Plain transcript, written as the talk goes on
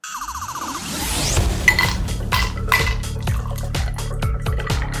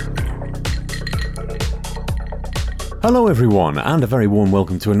Hello everyone, and a very warm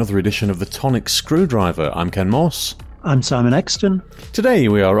welcome to another edition of the Tonic Screwdriver. I'm Ken Moss. I'm Simon Exton. Today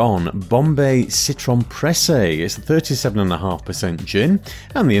we are on Bombay Citron Presse. It's a 37.5% gin,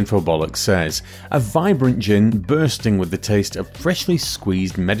 and the infobolic says, a vibrant gin bursting with the taste of freshly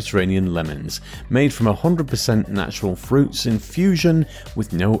squeezed Mediterranean lemons, made from 100% natural fruits in fusion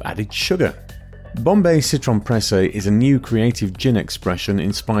with no added sugar. Bombay Citron Presse is a new creative gin expression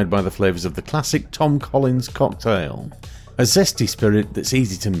inspired by the flavours of the classic Tom Collins cocktail. A zesty spirit that's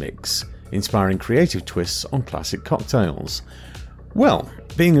easy to mix, inspiring creative twists on classic cocktails. Well,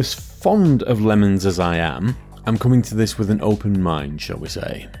 being as fond of lemons as I am, I'm coming to this with an open mind, shall we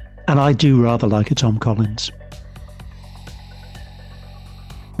say. And I do rather like a Tom Collins.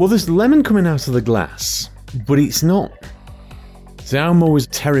 Well, there's lemon coming out of the glass, but it's not... See, I'm always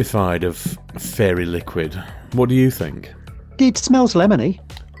terrified of fairy liquid. What do you think? It smells lemony.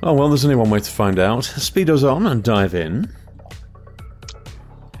 Oh, well, there's only one way to find out. Speedo's on and dive in.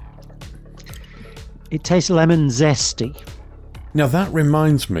 It tastes lemon zesty. Now, that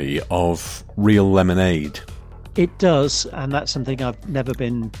reminds me of real lemonade. It does, and that's something I've never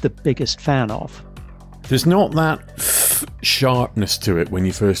been the biggest fan of. There's not that sharpness to it when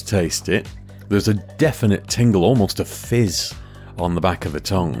you first taste it. There's a definite tingle, almost a fizz, on the back of the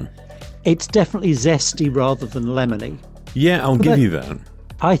tongue. It's definitely zesty rather than lemony. Yeah, I'll give you that.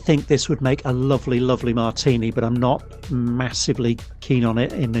 I think this would make a lovely, lovely martini, but I'm not massively keen on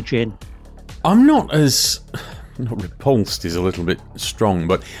it in the gin. I'm not as... Not repulsed is a little bit strong,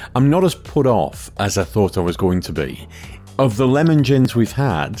 but I'm not as put off as I thought I was going to be. Of the lemon gins we've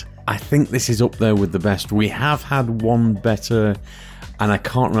had, I think this is up there with the best. We have had one better, and I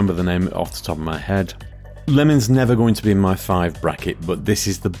can't remember the name off the top of my head. Lemon's never going to be in my 5 bracket, but this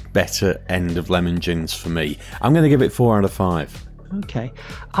is the better end of lemon gins for me. I'm going to give it 4 out of 5. Okay.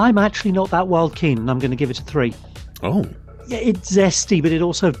 I'm actually not that wild keen, and I'm going to give it a 3. Oh. Yeah, it's zesty, but it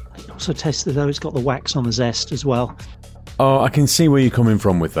also tastes as though it's got the wax on the zest as well. Oh, I can see where you're coming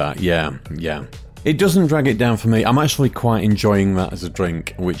from with that. Yeah. It doesn't drag it down for me. I'm actually quite enjoying that as a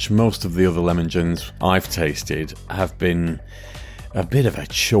drink, which most of the other lemon gins I've tasted have been a bit of a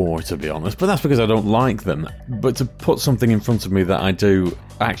chore, to be honest, but that's because I don't like them. But to put something in front of me that I do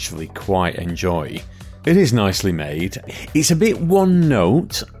actually quite enjoy, it is nicely made. It's a bit one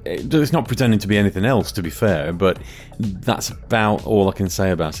note. It's not pretending to be anything else, to be fair, but that's about all I can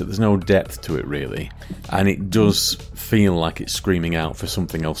say about it. There's no depth to it, really, and it does feel like it's screaming out for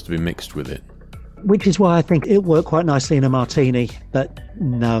something else to be mixed with it. Which is why I think it worked quite nicely in a martini, but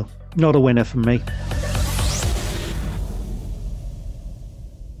no, not a winner for me.